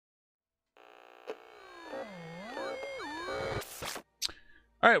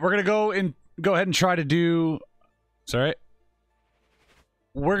All right, we're gonna go ahead and try to do. Sorry.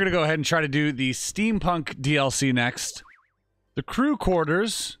 We're gonna go ahead and try to do the Steampunk DLC next. The Crew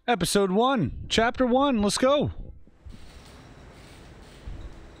Quarters, Episode 1, Chapter 1. Let's go.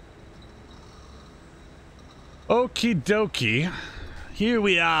 Okie dokie. Here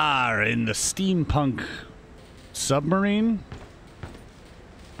we are in the Steampunk submarine.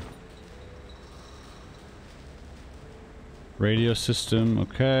 Radio system,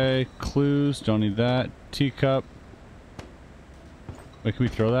 okay. Clues, don't need that. Teacup. Wait, can we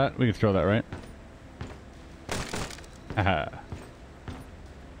throw that? We can throw that, right? Haha.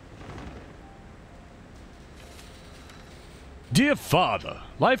 Dear Father,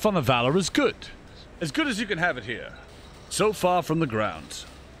 life on the Valor is good. As good as you can have it here. So far from the ground.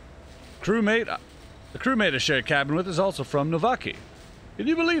 The crewmate I share a cabin with is also from Novaki. Can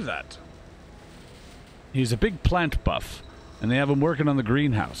you believe that? He's a big plant buff, and they have him working on the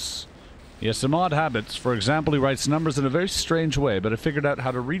greenhouse. He has some odd habits. For example, he writes numbers in a very strange way, but I figured out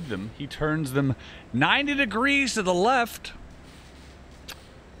how to read them. He turns them 90 degrees to the left.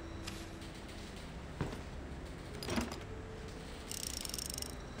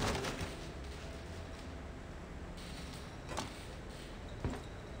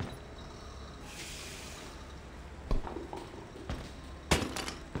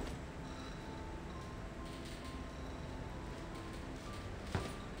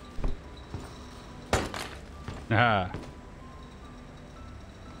 Ah.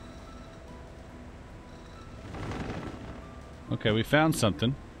 Okay, we found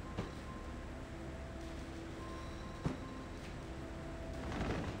something.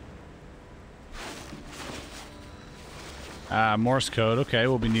 Ah, Morse code. Okay,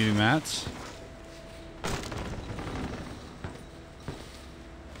 we'll be needing that.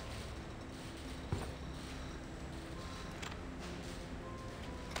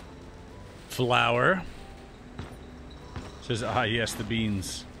 Flour. Says, ah, yes, the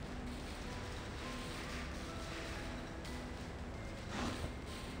beans.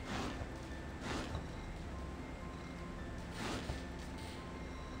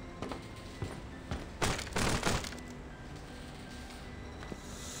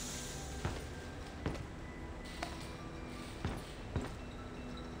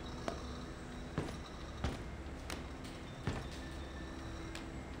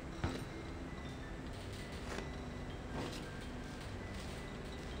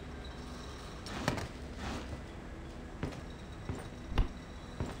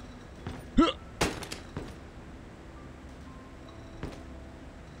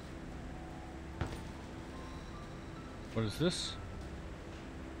 What is this?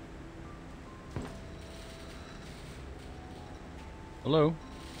 Hello?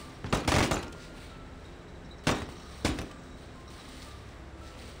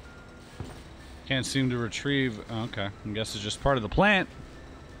 Can't seem to retrieve. Oh, okay, I guess it's just part of the plant.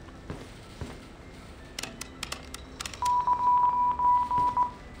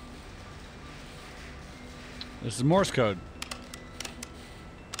 This is Morse code.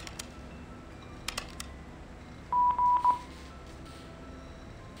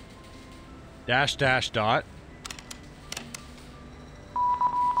 Dash dash dot.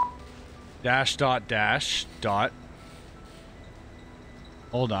 Dash dot dash dot.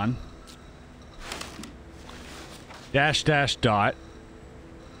 Hold on. Dash dash dot.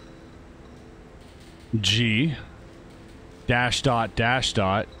 G. Dash dot dash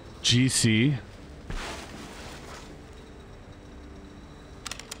dot. GC.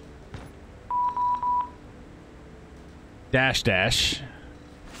 Dash dash.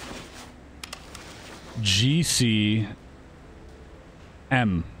 GCM.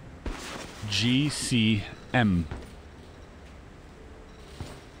 GCM.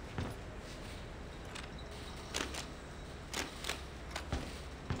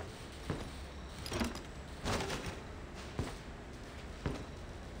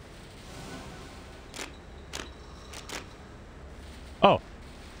 Oh,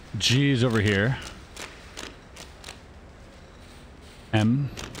 G is over here.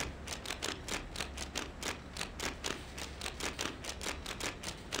 M.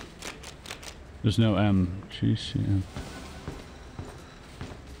 There's no M. GCM.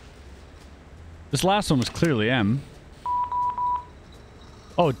 This last one was clearly M.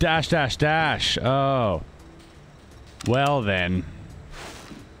 Oh, dash, dash, dash. Oh. Well then.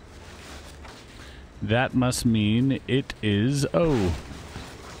 That must mean it is O.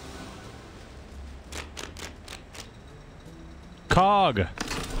 Cog.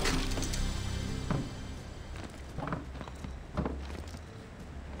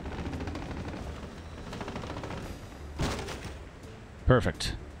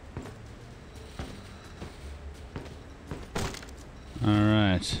 Perfect. All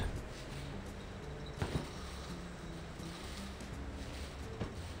right.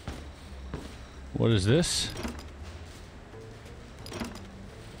 What is this?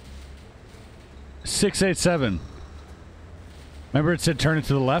 687. Remember it said turn it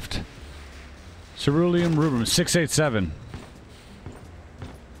to the left? Ceruleum rubrum, 687.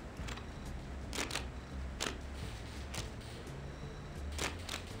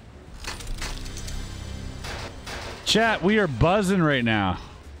 Chat, we are buzzing right now.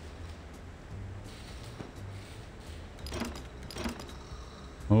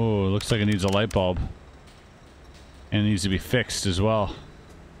 Oh, it looks like it needs a light bulb. And it needs to be fixed as well.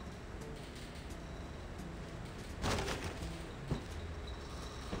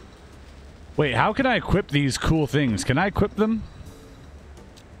 Wait, how can I equip these cool things? Can I equip them?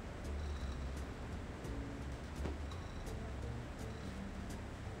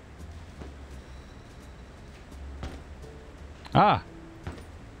 Ah.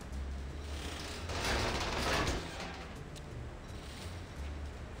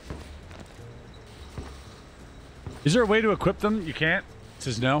 Is there a way to equip them? You can't? It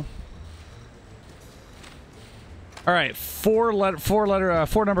says no. All right, four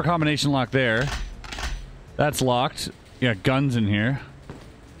number combination lock there. That's locked. You got guns in here.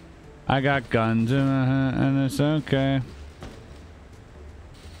 I got guns and it's okay.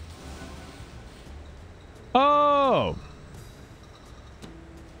 Oh!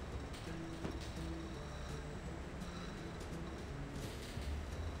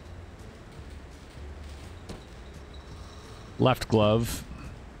 Left glove.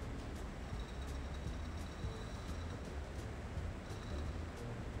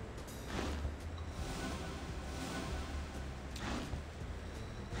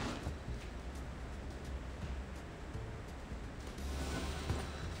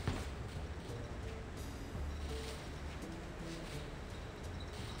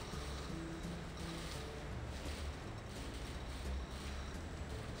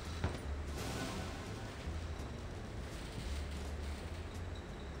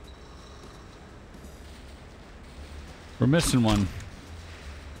 We're missing one.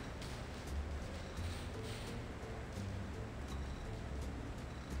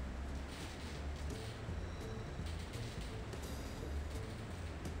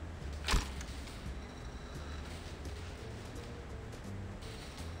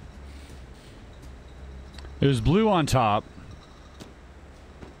 There's blue on top.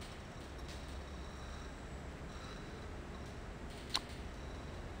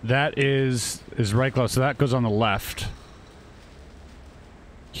 That is right close, so that goes on the left.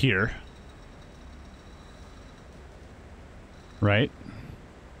 Here. Right?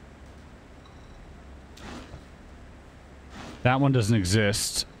 That one doesn't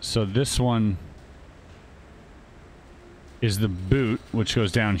exist, so this one is the boot, which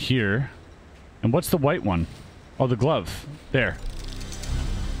goes down here. And what's the white one? Oh, the glove. There.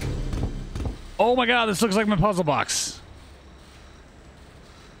 Oh my god, this looks like my puzzle box.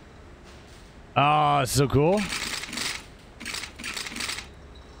 Ah, it's so cool.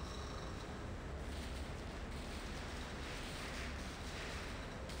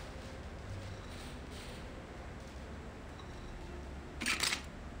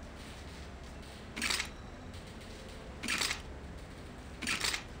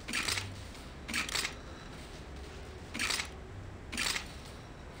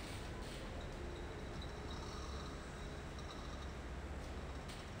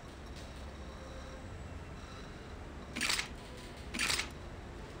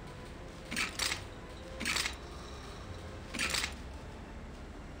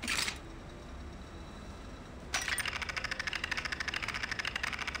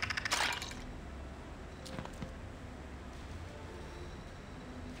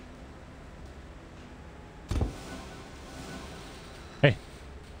 Hey.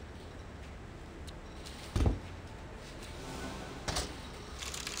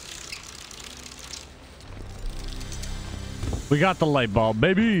 We got the light bulb,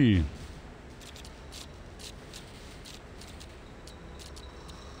 baby.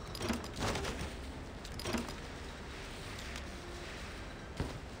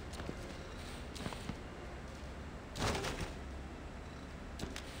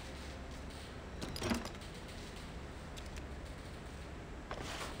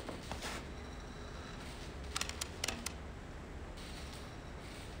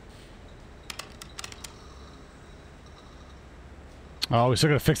 Oh, we still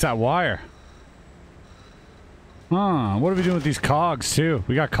gotta fix that wire. Huh, what are we doing with these cogs, too?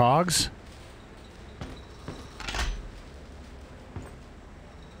 We got cogs?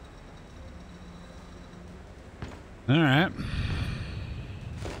 All right.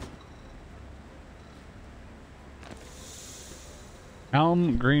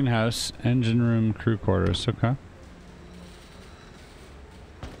 Elm greenhouse, engine room, crew quarters. Okay.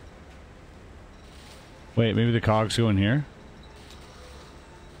 Wait, maybe the cogs go in here?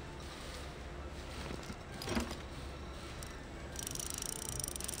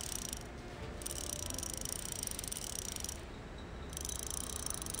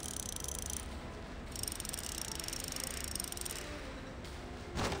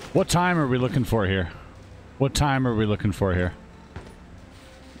 What time are we looking for here? What time are we looking for here?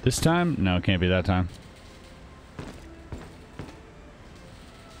 This time? No, it can't be that time.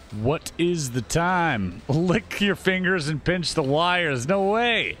 What is the time? Lick your fingers and pinch the wires. No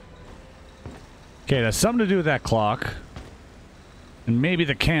way. Okay, that's something to do with that clock. And maybe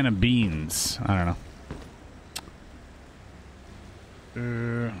the can of beans. I don't know.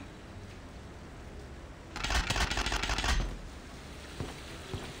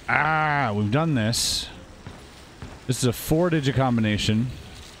 We've done this. This is a 4-digit combination.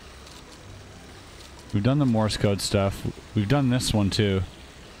 We've done the Morse code stuff. We've done this one too.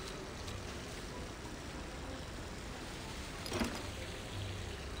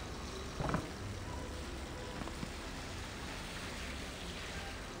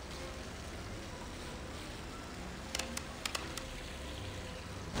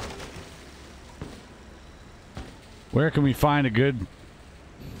 Where can we find a good...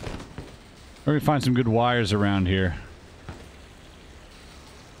 Where can we find some good wires around here?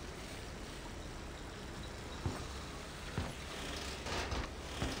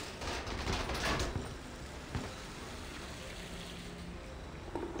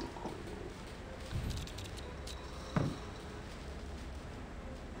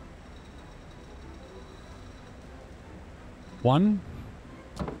 One?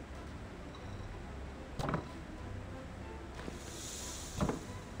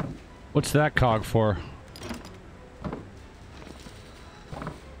 What's that cog for?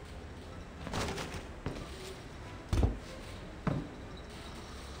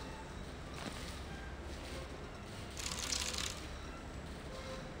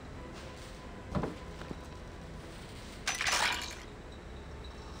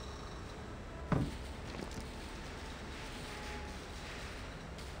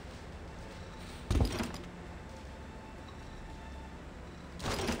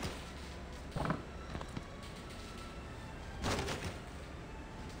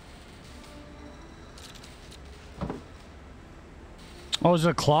 Oh, is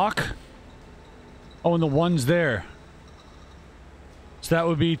it a clock? Oh, and the one's there. So that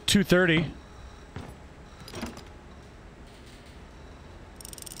would be 2:30.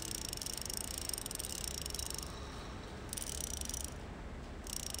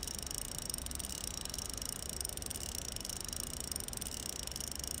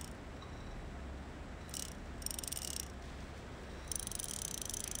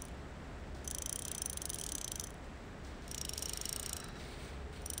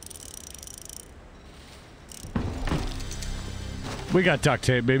 We got duct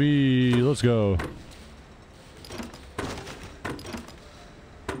tape, baby. Let's go.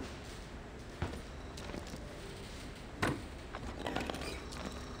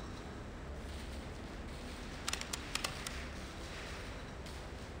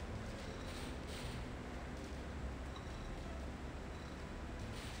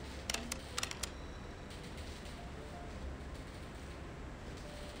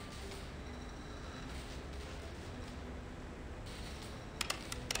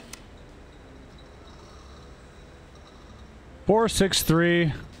 Four, 6,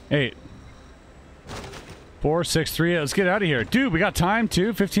 3, 8. 4, 6, 3, 8. Let's get out of here. Dude, we got time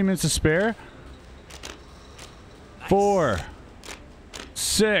too. 15 minutes to spare. 4,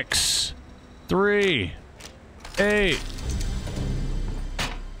 6, 3, 8.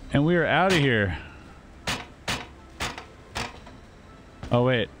 And we are out of here. Oh,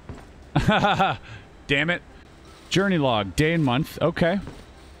 wait. Damn it. Journey log. Day and month. Okay.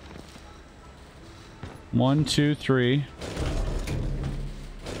 1, 2, 3.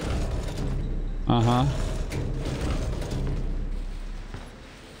 Uh-huh.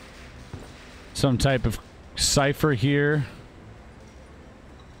 Some type of cipher here.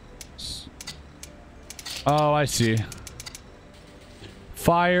 Oh, I see.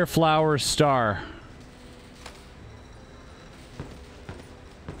 Fire, flower, star.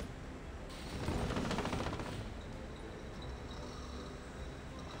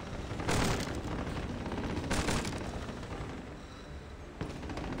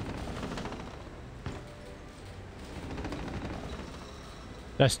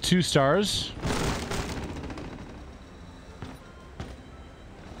 That's 2 stars.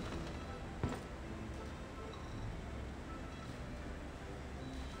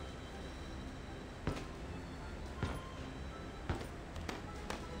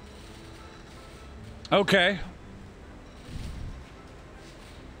 Okay.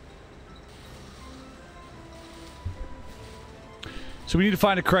 So we need to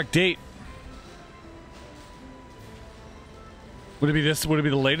find a correct date. Would it be this? Would it be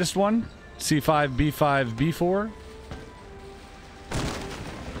the latest one? C5, B5, B4?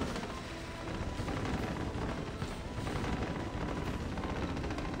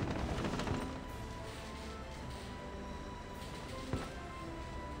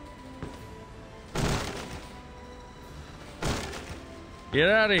 Get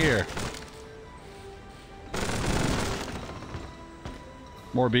out of here.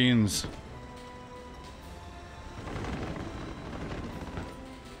 More beans.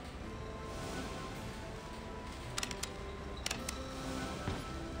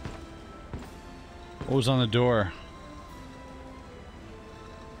 What was on the door?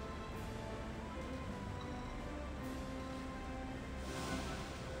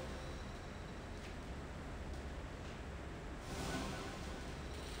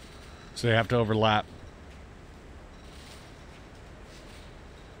 So they have to overlap.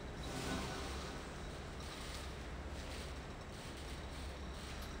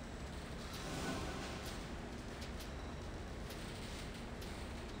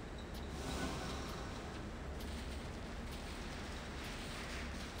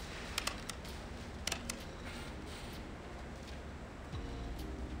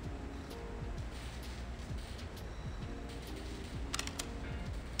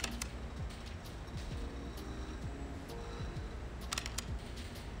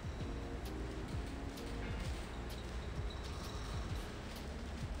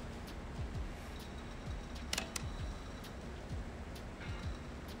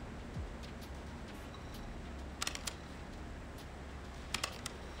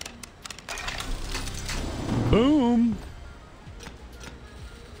 Boom!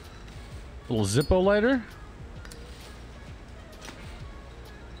 Little Zippo lighter.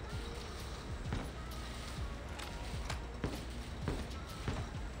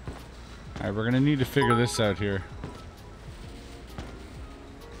 Alright, we're gonna need to figure this out here.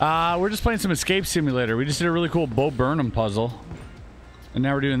 We're just playing some Escape Simulator. We just did a really cool Bo Burnham puzzle. And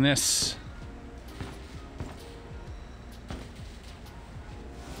now we're doing this.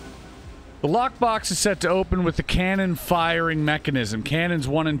 The lockbox is set to open with the cannon firing mechanism. Cannons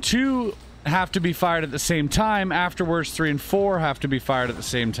 1 and 2 have to be fired at the same time. Afterwards, 3 and 4 have to be fired at the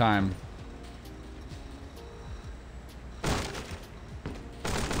same time.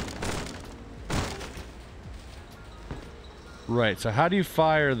 Right, so how do you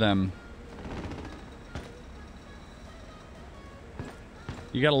fire them?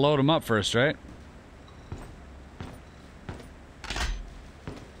 You gotta load them up first, right?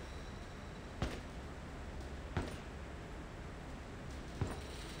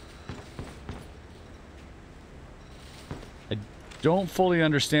 Don't fully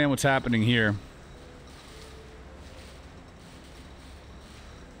understand what's happening here.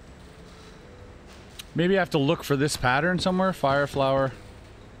 Maybe I have to look for this pattern somewhere. Fire flower.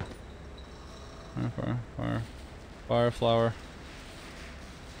 Fire flower.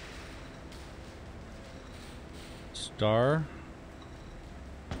 Star.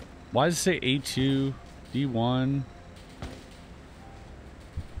 Why does it say A2, D1?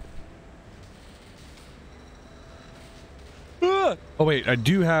 Oh wait, I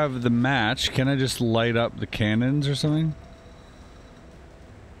do have the match. Can I just light up the cannons or something?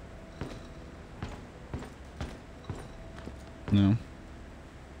 No.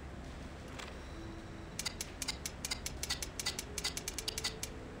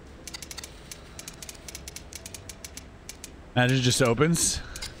 Match just opens.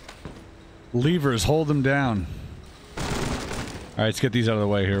 Levers, hold them down. Alright, let's get these out of the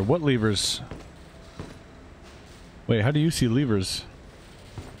way here. What levers? Wait, how do you see levers?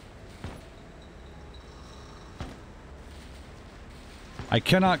 I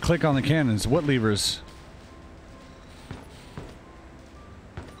cannot click on the cannons. What levers?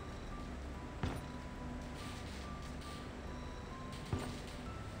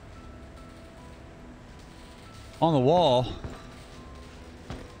 On the wall.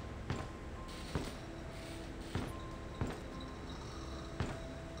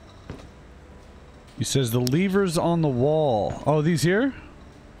 He says the levers on the wall. Oh, these here?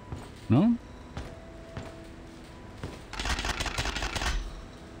 No?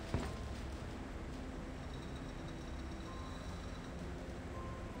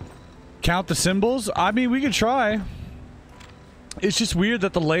 Count the symbols? I mean, we could try. It's just weird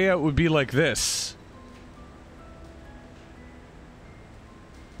that the layout would be like this.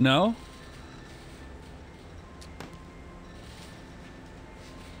 No?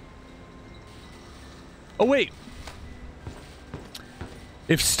 Oh, wait.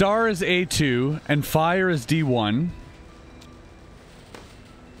 If star is A2 and fire is D1,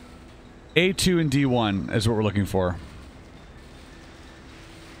 A2 and D1 is what we're looking for.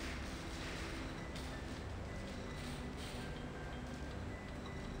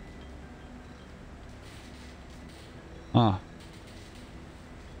 Huh.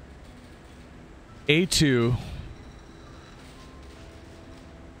 A2.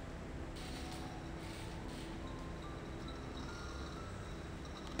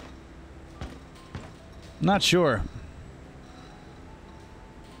 Not sure.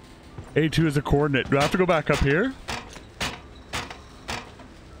 A2 is a coordinate. Do I have to go back up here?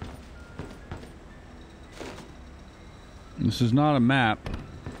 This is not a map.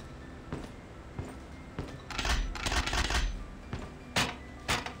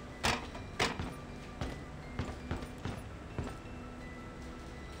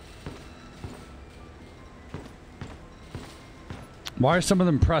 Why are some of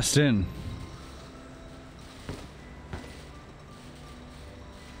them pressed in?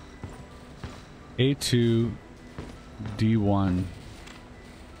 A2, D1.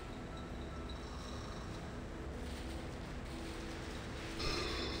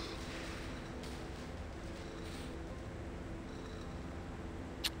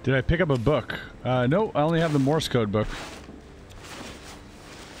 Did I pick up a book? No, I only have the Morse code book.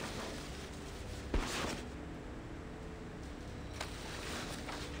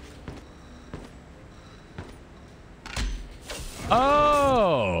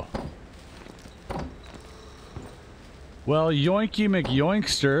 Oh! Well, Yoinky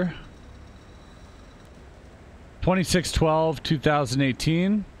McYoinkster.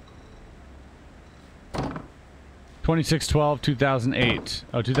 26/12/2018. 26/12/2008.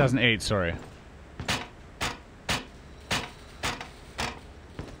 Oh, 2008, sorry.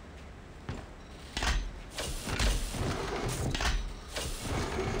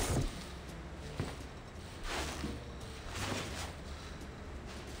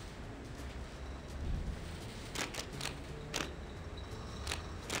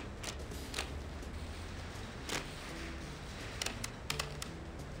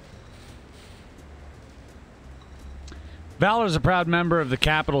 Valor is a proud member of the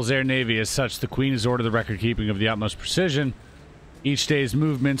capital's Air Navy. As such, the Queen has ordered the record keeping of the utmost precision. Each day's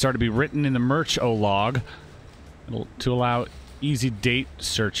movements are to be written in the Merch O log. To allow easy date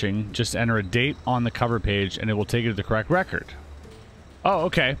searching, just enter a date on the cover page and it will take you to the correct record. Oh,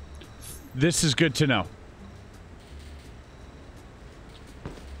 okay. This is good to know.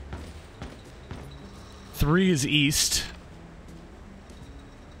 Three is east.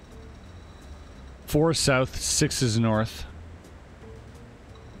 4 south, 6 is north.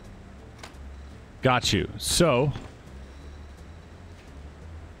 Got you. So.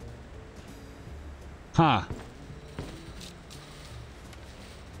 Huh.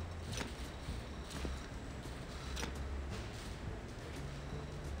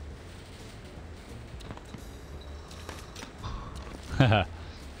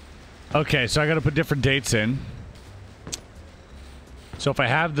 Okay, so I gotta put different dates in. So if I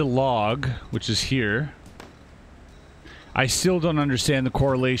have the log, which is here, I still don't understand the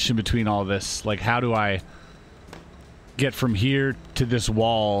correlation between all this. Like, how do I get from here to this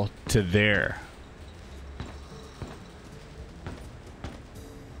wall to there?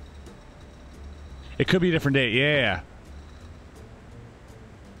 It could be a different date. Yeah.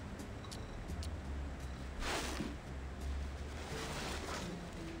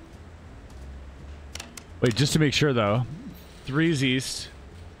 Wait, just to make sure, though. 3 is east,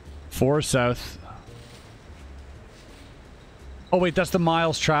 4 south. Oh, wait, that's the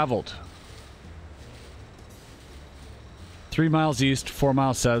miles traveled. 3 miles east, 4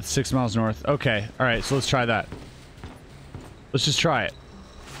 miles south, 6 miles north. Okay, all right, so let's try that. Let's just try it.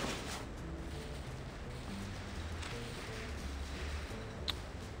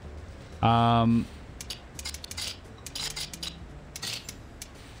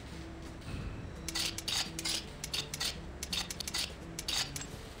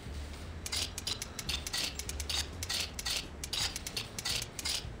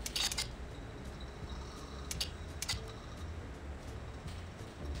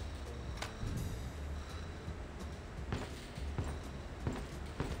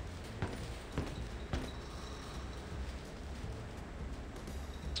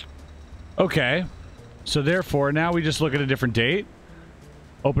 Okay, so therefore now we just look at a different date.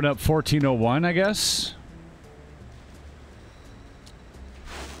 Open up 1401, I guess.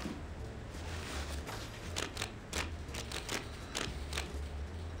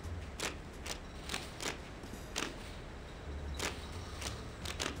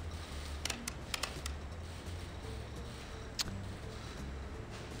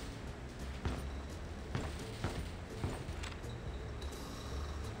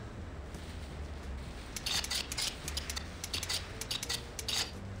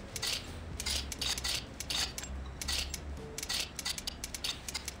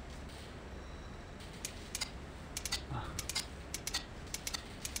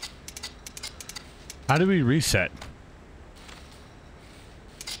 How do we reset?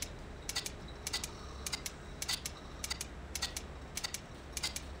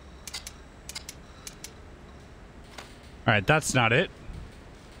 All right, that's not it.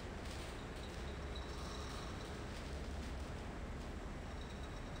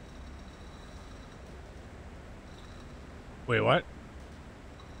 Wait, what?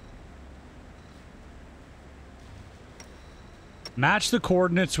 Match the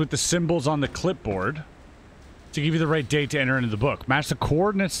coordinates with the symbols on the clipboard to give you the right date to enter into the book. Match the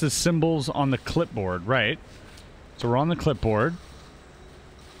coordinates to the symbols on the clipboard, right? So we're on the clipboard.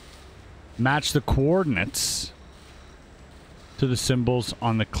 Match the coordinates to the symbols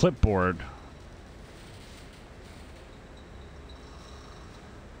on the clipboard.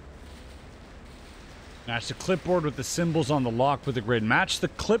 Match the clipboard with the symbols on the lock with the grid. Match the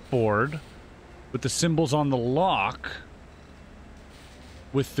clipboard with the symbols on the lock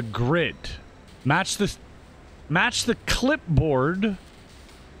with the grid. Match the clipboard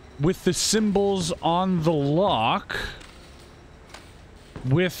with the symbols on the lock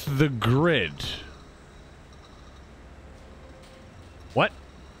with the grid. What?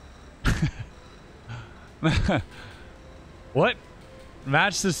 What?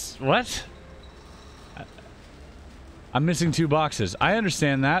 Match this. What? I'm missing 2 boxes. I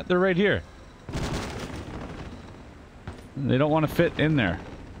understand that. They're right here. They don't want to fit in there.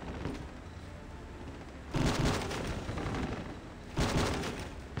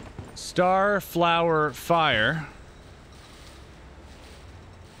 Star, flower, fire.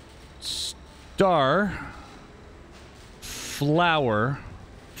 Star, flower,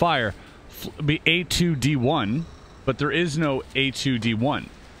 fire. Be A2D1, but there is no A2D1.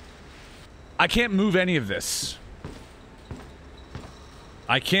 I can't move any of this.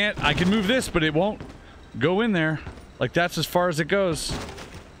 I can move this, but it won't go in there. Like, that's as far as it goes.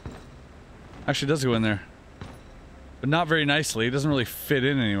 Actually, it does go in there. But not very nicely. It doesn't really fit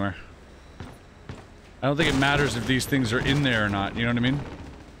in anywhere. I don't think it matters if these things are in there or not. You know what I mean?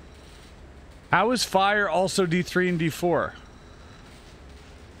 How is fire also D3 and D4?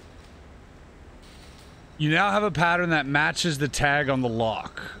 You now have a pattern that matches the tag on the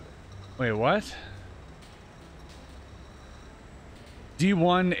lock. Wait, what?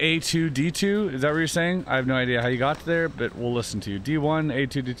 D1, A2, D2? Is that what you're saying? I have no idea how you got there, but we'll listen to you. D1,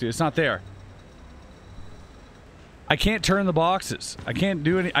 A2, D2. It's not there. I can't turn the boxes. I can't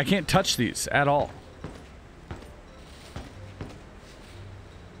do any. I can't touch these at all.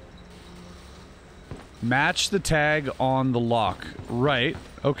 Match the tag on the lock. Right.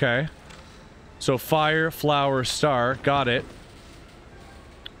 Okay. So fire, flower, star. Got it.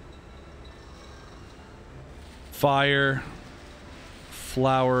 Fire,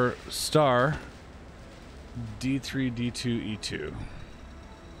 flower, star. D3, D2, E2.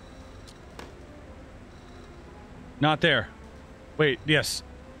 Not there. Wait, yes.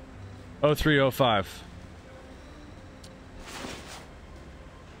 0305.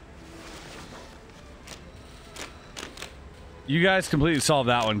 You guys completely solved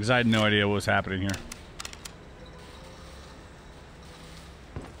that one because I had no idea what was happening here.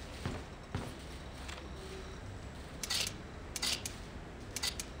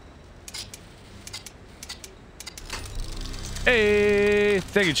 Hey,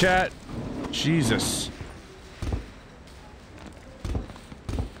 thank you, chat. Jesus.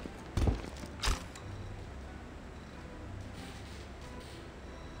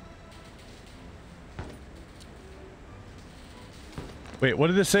 Wait, what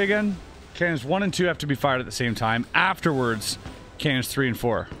did this say again? Cannons 1 and 2 have to be fired at the same time. Afterwards, cannons 3 and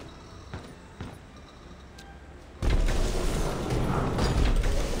 4.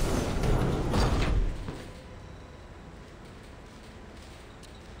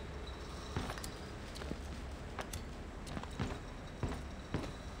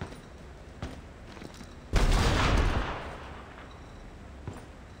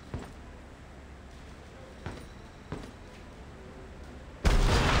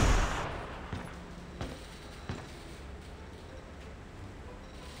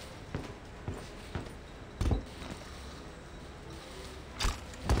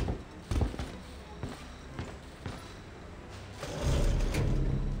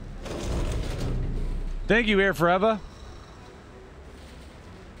 Thank you, Air Forever.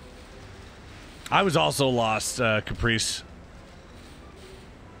 I was also lost, Caprice.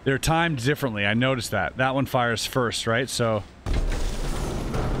 They're timed differently. I noticed that. That one fires first, right? So...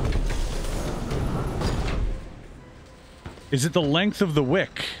 Is it the length of the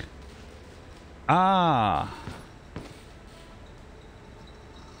wick? Ah.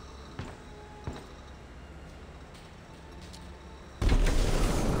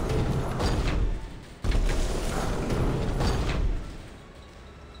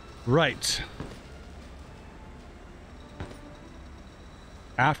 Right.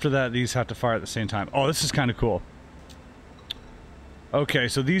 After that, these have to fire at the same time. Oh, this is kind of cool. Okay,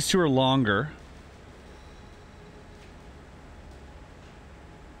 so these two are longer.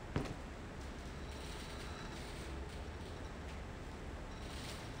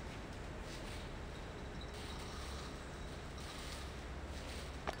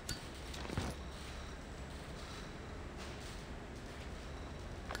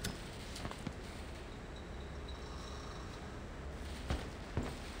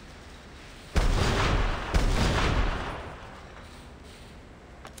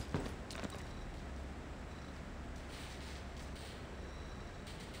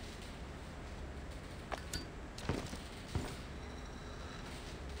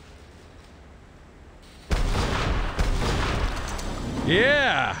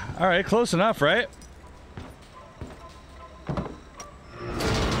 Yeah! Alright, close enough, right?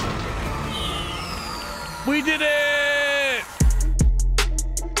 We did it!